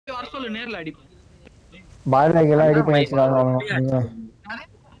வர சொல்லு நேர்ல அடி. பாய்ல எல்லாம் ரெடி பண்ணி வச்சிருக்காங்க நீங்க.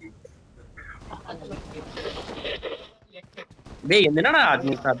 டேய் என்னடா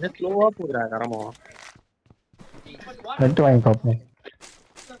அது அப்படியே ஸ்லோவா போகுதுடா கரமோ. நெட் வாங்கி பாப்போம்.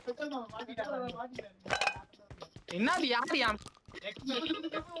 என்னது யாரியா?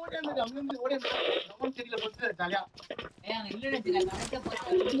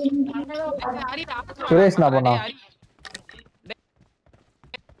 சுரேஷ் என்ன பண்ணா?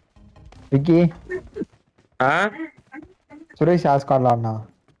 விக்கி சுரேஷ் ஆஸ்கார்ல அண்ணா.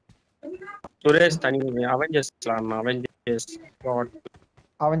 சுரேஷ் தனி அவெஞ்சர்ஸ்லாம் அவெஞ்சர்ஸ்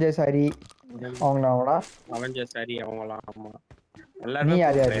சரி அவங்களா அவெஞ்சர்ஸ் சரி அவங்கலாம். ஆமா நீ எல்லாரும் ப்ரோ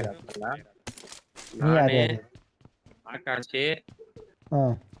யார் பிளேயர் யாரு? இருக்காங்க. நீ யார் நானே யாரு? ஆகாஷ்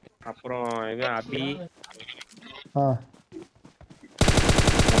அப்புறம் இவன் அபி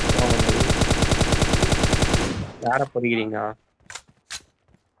யார பொறிக்கிறீங்க?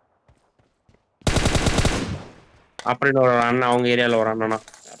 அப்புறம் இன்னொரு அண்ணன் அவங்க ஏரியால ஒரு அண்ணனா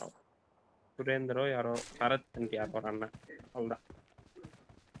யாரோ சுரேந்திரோ யாரோ சரத் யாரோ ஒரு அண்ணன். அவ்வளோதான்.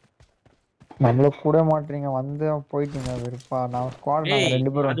 நம்மள கூட மாட்டீங்க வந்து போயிட்டீங்க வெறுப்பா. நான் ஸ்குவாட் நாங்க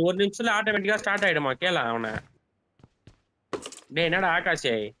 2 பேரும். அது ஒரு நிமிஷத்துல ஆட்டோமேட்டிக்கா ஸ்டார்ட் ஆயிடுமா? கேள அவனை. டேய் என்னடா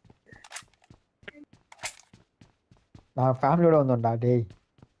ஆகாஷே? நான் ஃபேமிலியோட வந்தோம்டா டேய்.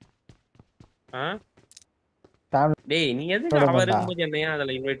 டேய் நீ எதுக்கு அவ இருக்கும்போது என்னையா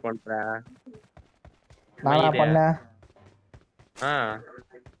அதுல இன்வைட் பண்ற? நான் பண்ணேன்.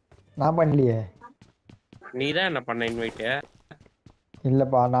 நான் பண்ணலையே. நீ தான் என்ன பண்ண இன்வைட்?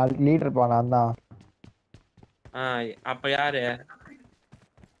 இல்லப்பா நான் லீடர்ப்பா நான் தான். அப்ப யாரு?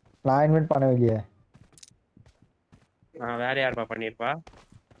 நான் இன்வைட் பண்ணவில்லையே. வேற யாருப்பா பண்ணிருப்பா?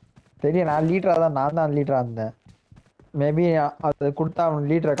 தெரியும் நான் லீடரா தான். நான் தான் லீடரா இருந்தேன். மேபி அது கொடுத்தா அவன்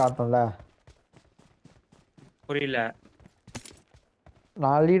லீடரை காட்டும்ல. புரியல.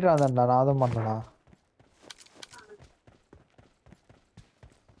 நான் லீடரா இருந்தேன்டா. நான் தான் பண்ணேன்டா.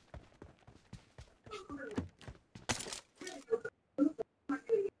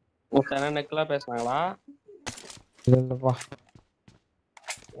 நெக்கலா பேசுனாங்களா? இல்லப்பா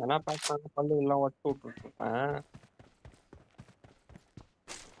ஏன்னா பேசுனாங்க பல்லு எல்லாம் ஒட்டு விட்டுருப்பேன்.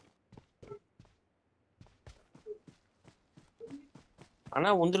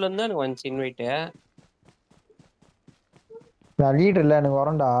 ஆனா உந்துல இருந்து எனக்கு வந்துச்சு இன்வைட்டு. நான் லீடர் இல்ல எனக்கு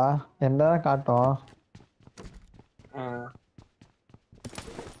வரேன்டா. என்ன காட்டும்.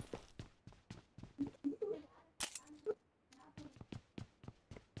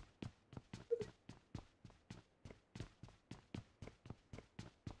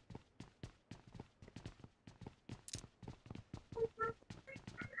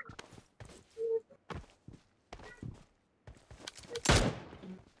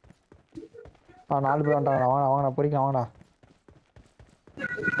 நாலு பேர் வந்துட்டாங்கடா. வாங்கடா பொறிக்க வாங்கடா.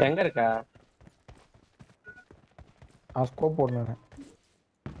 எங்க இருக்கா? நான் ஸ்கோப் போடுறேன்.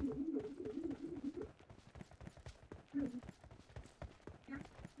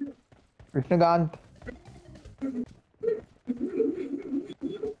 விஷ்ணுகாந்த்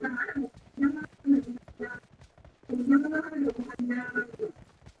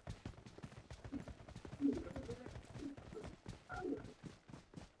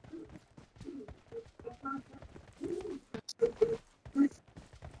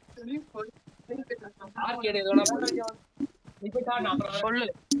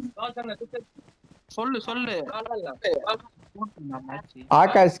சொல்லு சொல்லு.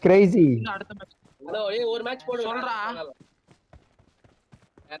 ஆகாஷ் கிரேசி. ஹலோ ஏய் ஒரு மேட்ச் போடு சொல்றா.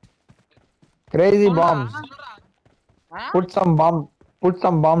 Crazy bombs. Put some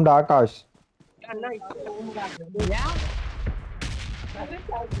bomb to Akash.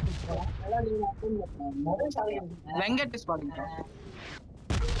 Venkatesh பாருங்க.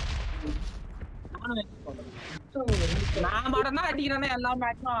 நான் மட்டும் தான் அடிக்கிறேனே எல்லா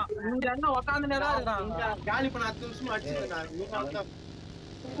மேட்சும். நீங்க என்ன உட்கார்ந்துனே தான் இருக்கான். காலி பண்ண 10 நிமிஷம் அடிச்சிருக்கேன்.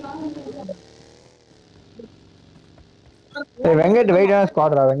 Hey வெங்கட் வெயிட் ஆன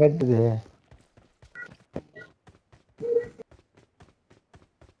ஸ்குவாட்ரா வெங்கட் இது.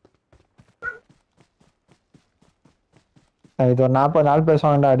 இது 40 நாள்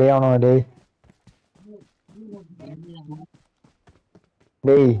பேசுவாங்கடா டேய் அவனோ டேய்.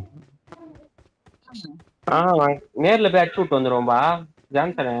 டேய் நேர்ல போய் அடிச்சு விட்டு வந்துருவோம்பா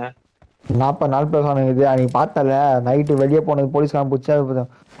ஜான்சனே. 40 நாள் பேசுவானுங்க. இது நீ பார்த்தல நைட்டு வெளியே போனது போலீஸ்காரன் பிடிச்சா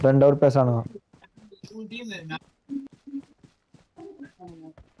 2 ஹவர் பேசானுங்க.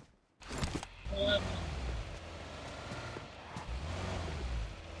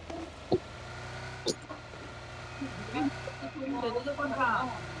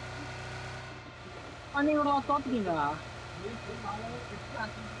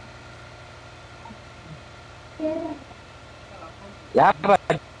 யாரா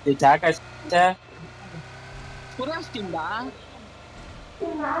ஆகாஷ் சுரேஷ் டீம்டா.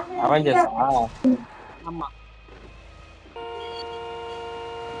 அவெஞ்சர்ஸா? ஆமா.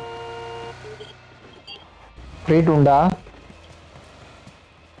 ட்ரீட் உண்டா?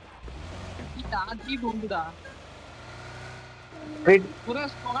 ட்ரீட் உண்டுடா.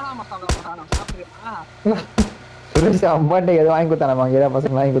 சுரேஷ் பகடா மசாலா போட்டானா சாப்பிடுறியா? சுரேஷ் அம்மாட்ட எது வாங்கி கொடுத்தானமா? ஏதா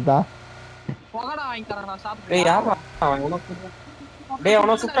பசங்க வாங்கி கொடுத்தா பகடா வாங்கி தரேன் டேய் சாப்பிடுறியா? யாரா அவன் டேய்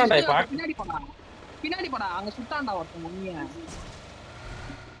அவன சுட்டான்டா இப்ப. பின்னாடி போடா அங்க சுட்டான்டா ஒருத்தன் மணிய.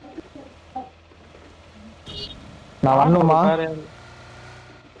 நான் வரணுமா?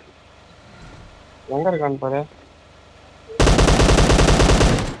 எங்க இருக்கான்னு பாரு.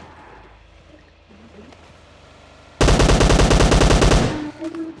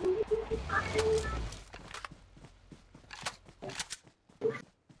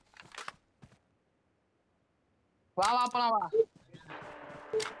 வா வா போலாம் வா.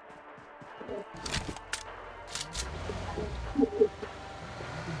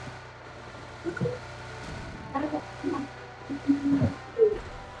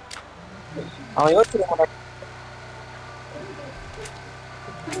 அவன் யோசிக்க மாட்டான்.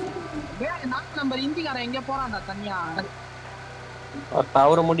 நாலு நம்பர் இந்திக்காரன் எங்க போறான்டா தனியா?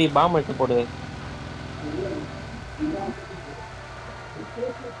 அவரை முடி பாம் எடுத்து போடு.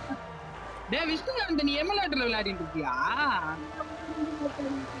 டேய் விஷ்ணுகாந்த் நீ எமுலேட்டர்ல விளையாடிட்டு இருக்கியா?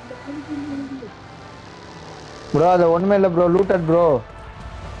 ப்ரோ அது ஒண்ணுமே இல்ல ப்ரோ, லூட்டட் ப்ரோ.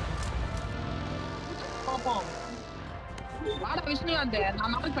 பாப்போம். வாடா விஷ்ணுகாந்த்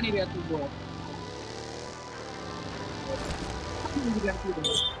நான் நாள் பண்ணிடுவேன் ப்ரோ.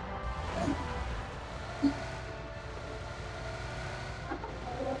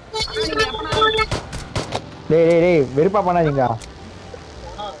 டேய் டேய் டேய் வெறுப்பா பண்ணாதீங்க.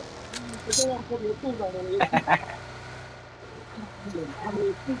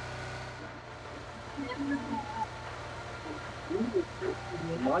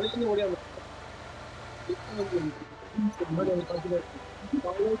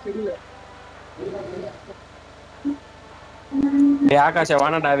 டேய் ஆகாஷ்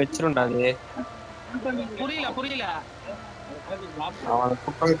வானடா வெச்சிருண்டா அது. புரியல அவன்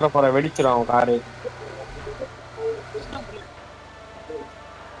குப்பைக்குள்ள போற வெடிச்சிரும் அவன் காரு.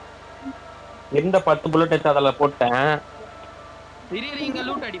 எந்த 10 புல்லட் எடுத்து அதில் போட்டேன். இங்க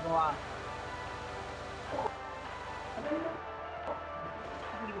லூட் அடிப்போவா?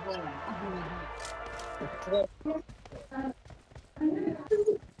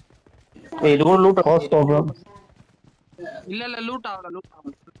 இது கூட லூட் இல்ல லூட் ஆகல.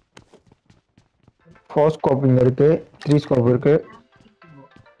 ஃபோர் ஸ்கோப் இங்க இருக்கு, 3 ஸ்கோப் இருக்கு.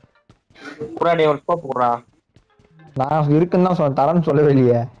 புறா டே ஒரு ஸ்கோப் போடுறா. நான் இருக்குன்னு தான் சொன்னேன், தரேன்னு சொல்லவே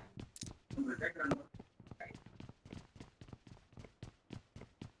இல்லையே.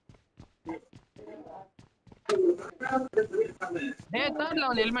 டேய் தேர்ட்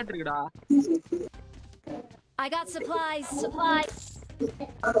லெவல் ஹெல்மெட் இருக்குடா. I got supplies.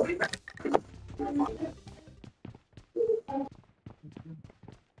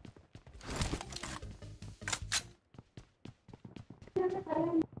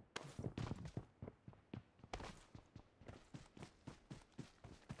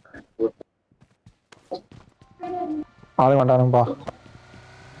 ஆள மாட்டானுப்பா.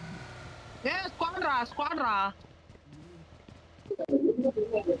 ஏய் ஸ்குவாட்ரா.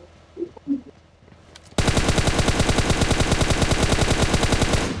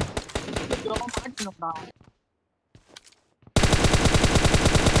 மாட்டணும்டா.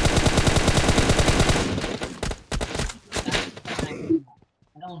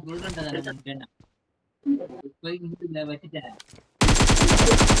 அதான் சொல்றேன்டா நான் போய் இங்க வச்சிட்டேன்.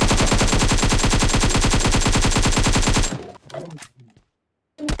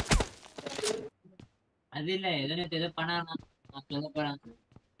 அது இல்ல ஏதோ பண்ணானா நான் சொல்ல போறேன்.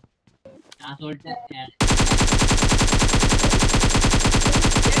 நான் சொல்லிட்டேன்.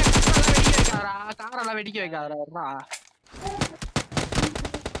 காரெல்லாம் வெடிக்க வைக்காதடா.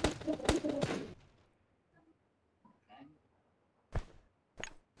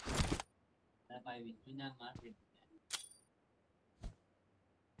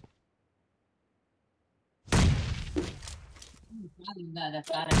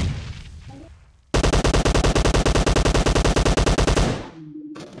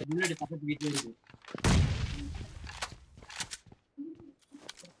 பக்கத்து வீட்டுல இருக்கு.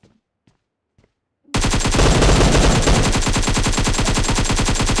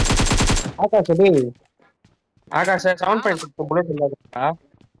 ஆகாஷ் 7.6 புல்லட் இல்லடா.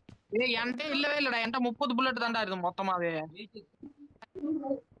 ஏய் என்கிட்ட இல்லவே இல்லடா. என்கிட்ட 30 புல்லட் தான்டா இருக்கு மொத்தமாவே.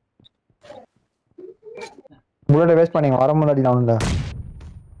 புல்லட் வேஸ்ட் பண்ணீங்க வர முன்னாடி டவுன்ல.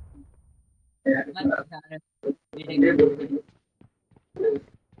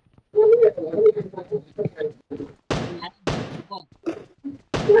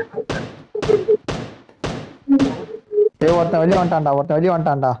 ஏய் ஒருத்தன் வெளிய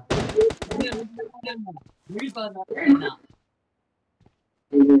வந்துட்டான்டா.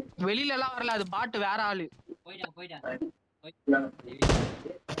 வெளியில எல்லாம் வரல, அது பாட்டு வேற ஆளு.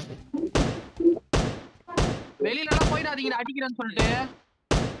 வெளியில எல்லாம் போயிடாதீங்க அடிக்கிறேன்னு சொல்லிட்டு.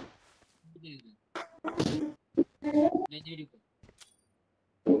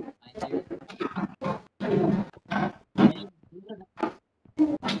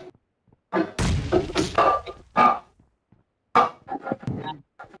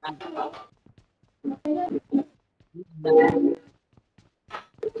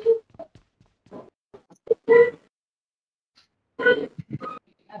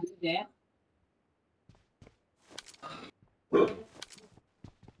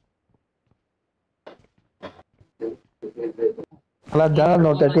 எல்லாம் ஜன்னல்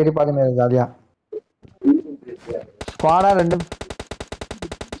நோட் எட்டி பாத்துன்னு ஜாலியா. ஸ்குவாடா 2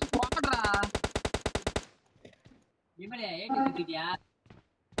 போடுறா.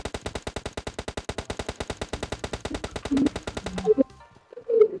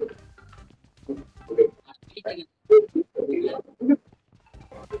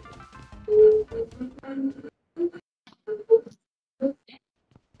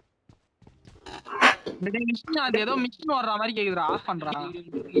 மிஷின் அது ஏதோ மிஷின் வர்ற மாதிரி கேக்குதுடா, ஆஃப் பண்றா.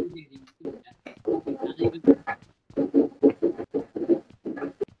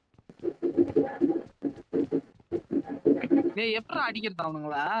 டேய் எப்பறா அடிக்கிறதா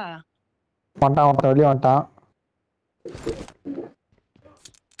அவனுங்கள? வந்துட்டான் வெளிய வந்துட்டான்.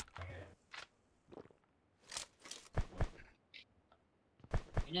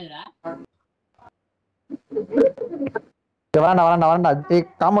 என்னதுடா வரான்டா. ஏய்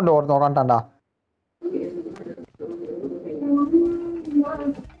காம்பவுண்ட் ஒருத்தன் உட்காந்துட்டான்டா.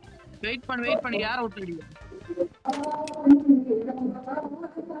 வெயிட் பண்ணு யார விட்டு அடி.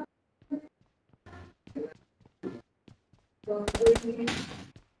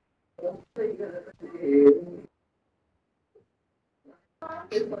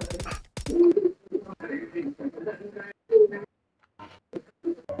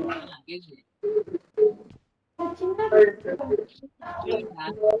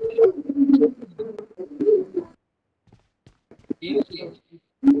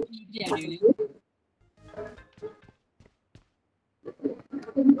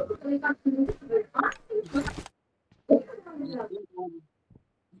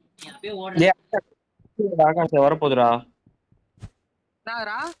 ஆகாஷ் வரப்போதுடா.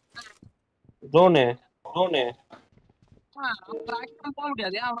 என்னடா ஜோனு போக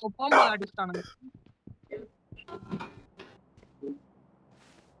முடியாது, அவனுக்கு போகும்போது அடிச்சிட்டானுங்க.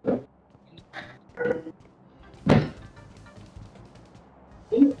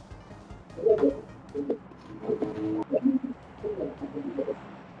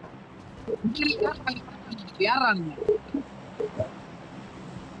 யாரானுங்க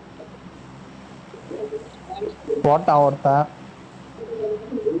போட்டான் ஒருத்தன்.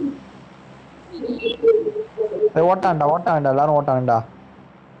 ஓட்டான்டா எல்லாரும் ஓட்டான்டா.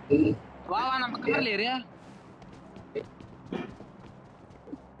 வா நம்ம கார்ல ஏறு.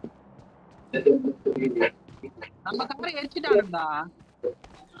 நம்ம காரை எரிச்சிட்டானுடா.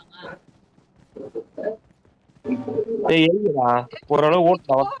 ஏய் எங்கடா ஓரளவு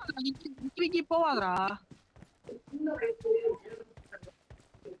ஓட்டா தூக்கி போவாதடா.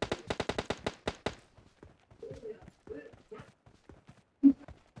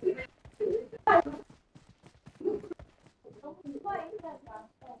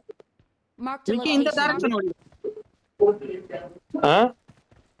 இந்த டைரக்ஷன் ஓடி.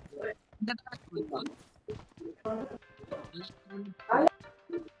 இந்த டைரக்ஷன்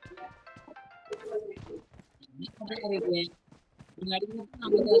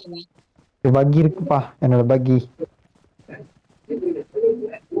பக்கி இருக்குப்பா, என்னோட பக்கி.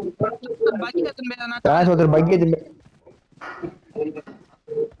 ஒருத்தர் பக்கி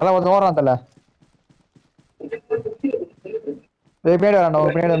ஒருத்தன் ஓடுறான் தல.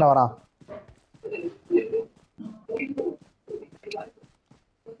 பின்னாடி வரான்.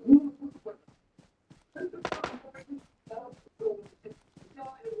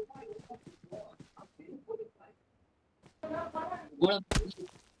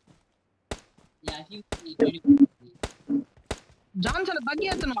 ஜான்சன் பக்கி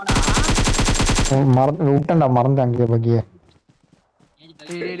ஏத்தணுமாடா? மறந்து அங்கே பக்கிய.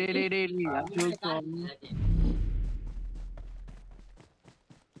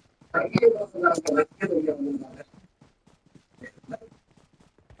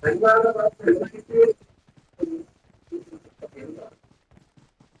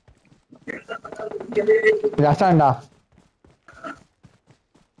 கஷ்டம்டா.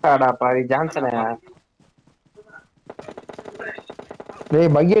 ஆடா பாவி ஜான்சனே.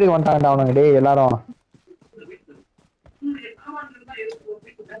 டேய் பக்கி எடுக்க வந்துட்டாங்கடா அவனுங்க டேய் எல்லாரும்.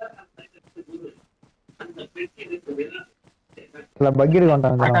 இல்ல பக்கி எடுக்க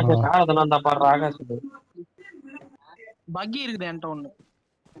வந்துட்டாங்க ஆகாஷ் அவனுங்க. கார் அதெல்லாம் தான் பாடுற ஆகாஷ். பக்கி இருக்குது என்கிட்ட ஒண்ணு.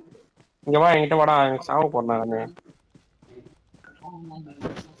 இங்க வா என்கிட்ட வாடா, எனக்கு சாவ போறேன் நானு.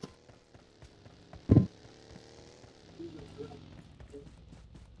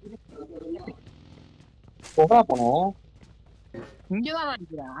 போகா போனோம். இங்கதான்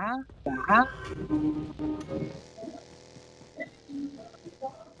அடிக்கிறேன்.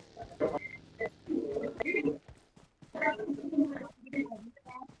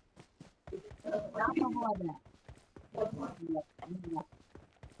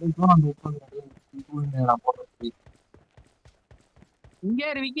 இங்கே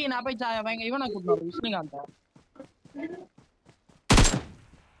விக்கி நான் போய் இவனை கூட்டினோம் விஷ்ணுகாந்த.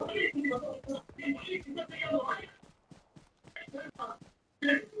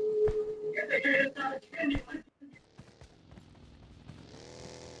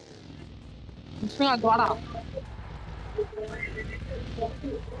 விஷ்ணுகாந்த் வாடா.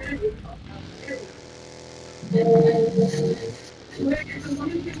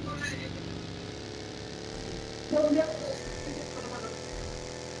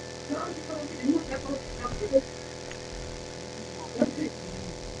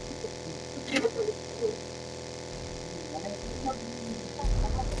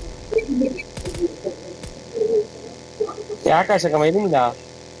 ஆகாஷ் இருந்தீங்களா?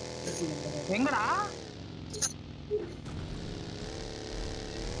 எங்கடா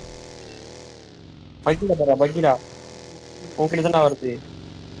பக்கிடா பாரா பக்கிடா உங்ககிட்ட தானே வருது.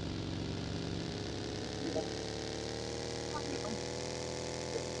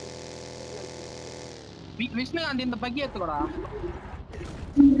 விஷ்ணுகாந்த் இந்த பக்கி எடுத்துக்கோடா.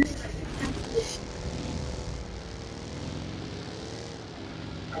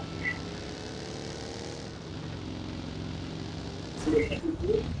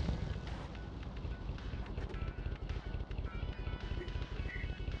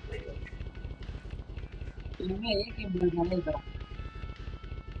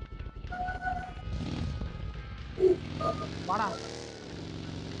 வாடா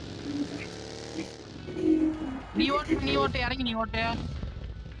நீ ஓட்டு இறங்கி நீ ஓட்டு.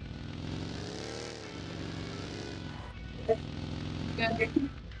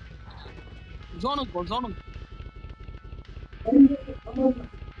 ஜோனுக்கு போ ஜோனுக்கு.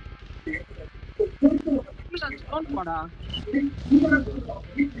 ஜோனுக்கு வாடா.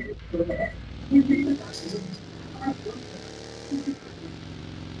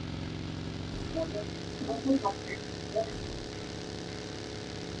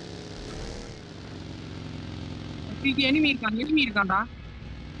 எனிமி இருக்கான்டா.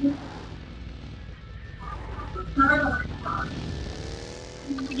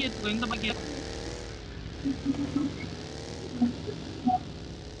 இந்த பக்கி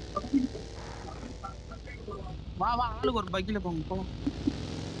வா ஆளுக்கு ஒரு பக்கில போங்க.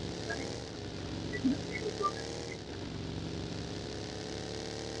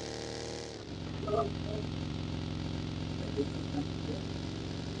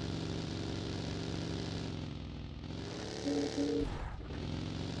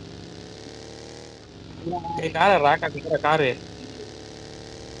 காரு ராக்கா காரு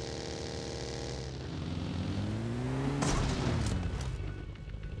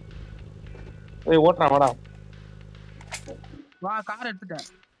ஓட்டுறான் வாடா. வா கார் எடுத்துட்டேன்.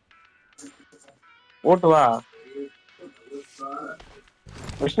 ஓட்டு வா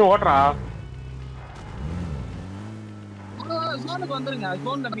விஷ்ணு ஓட்டுறா. ஜோனுக்கு வந்துருங்க.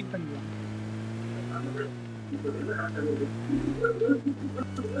 ஜோன்ல மீட் பண்ணிக்கலாம்.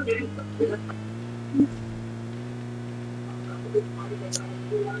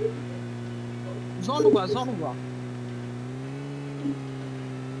 ஜோனுக்கு வா.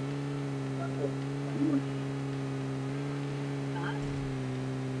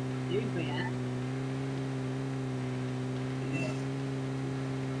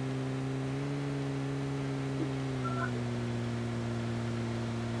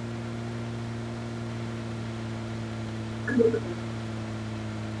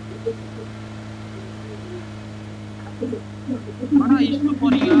 ஆனா இஷ்டு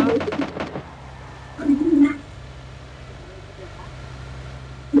போறீங்க.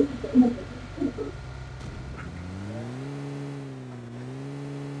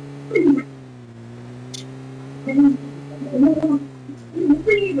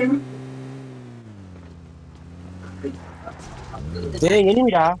 டேய்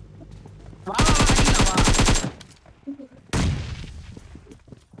எனிமிடா. வா வா அடிக்கலாம் வா.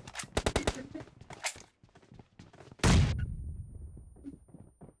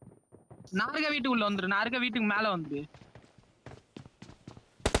 நார்க வீட்டுக்குள்ள வந்துரு. நார்க வீட்டுக்கு மேல வந்துரு.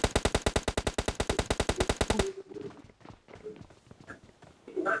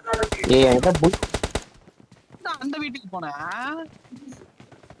 ஏய் என்கிட்ட அந்த வீட்டுக்கு போனேன்.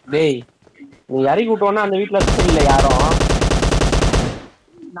 டேய் நீ இறக்கி விட்டோன்னா அந்த வீட்டுல இல்ல யாரும்.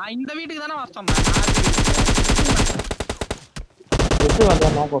 நான் இந்த வீட்டுக்கு தானே வர சொன்னேன். எப்படி வந்தா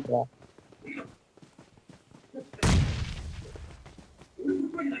நான் போட்டுறேன்.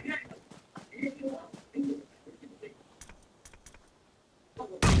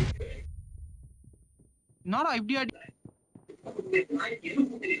 என்னடா இப்படி அடி.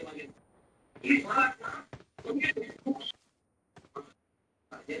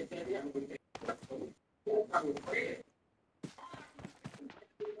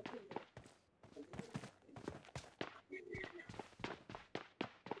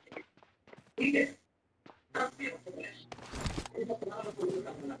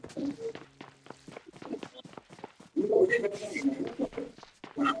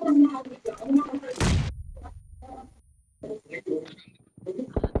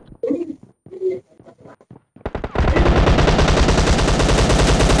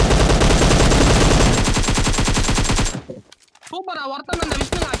 சூப்பரா ஒருத்தன் இந்த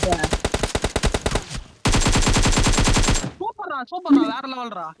விஷ்ணு காட்டு. சூப்பரா சூப்பரா வேற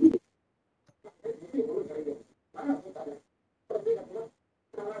லெவல்ரா.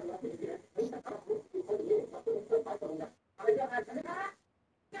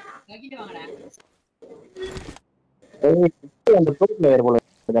 அந்த பொருட்கள் வேற போல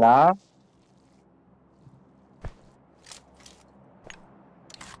இருக்குடா.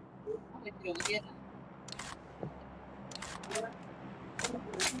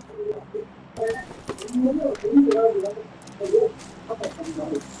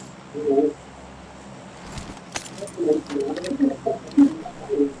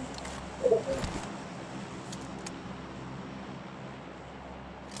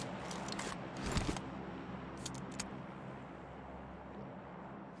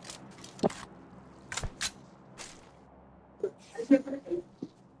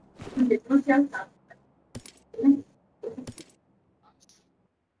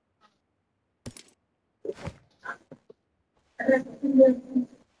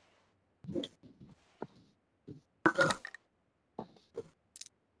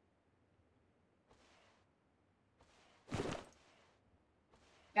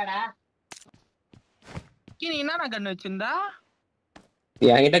 நீ என்னடா கண்ணு வச்சிருந்தா?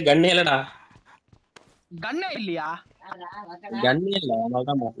 என்கிட்ட கண்ணே இல்லடா. கண்ணே இல்லையா? கண்ணே இல்ல,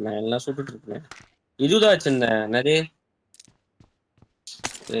 அதனாலதான் மாட்டினேன். எல்லாம் சுட்டுட்டு இருக்கேன். இதுதான் வச்சிருந்தேன் நிறைய.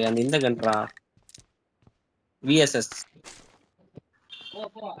 அந்த இந்த கன்றா VSS.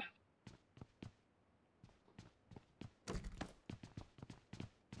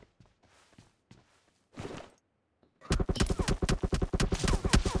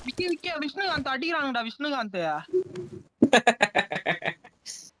 விஷ்ணுகாந்த் அடிக்கிறாங்கடா. விஷ்ணுகாந்த்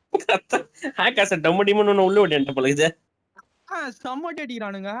ஆகாச டம்மு டிம்முன்னு உள்ள ஓடிட்ட போல இது. சம்மட்டி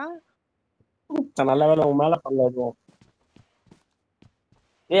அடிக்கிறானுங்க. நல்ல வேலை உன் மேல பண்ணல.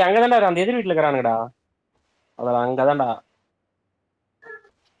 ஏய் அங்கதான்டா அந்த எதிர் வீட்டுல இருக்கிறானுங்கடா. அதான் அங்கதான்டா.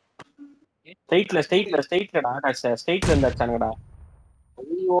 ஸ்ட்ரைட்லடா ஆகாச. ஸ்ட்ரைட்ல இருந்து அடிச்சானுங்கடா.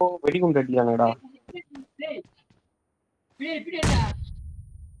 ஐயோ வெடிகுண்டு அடிக்கிறானுங்கடா.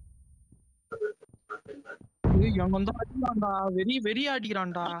 வெறி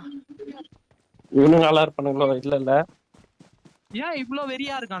அடிக்கிறான்டா. இவனும் நல்லா இருப்பானுங்களோ? இல்ல இல்ல ஏன் இவ்ளோ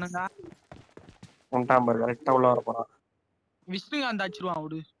வெறியா இருக்கானுங்க? ஒன்றாம்பர் கரெக்டா உள்ள வர போறான். விஷ்ணுகாந்த் அடிச்சிருவான்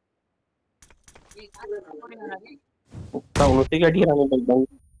விடு. அடிக்கிறானுங்க.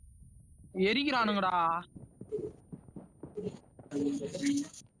 எரிக்கிறானுங்கடா.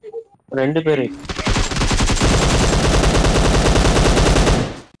 2 பேரு.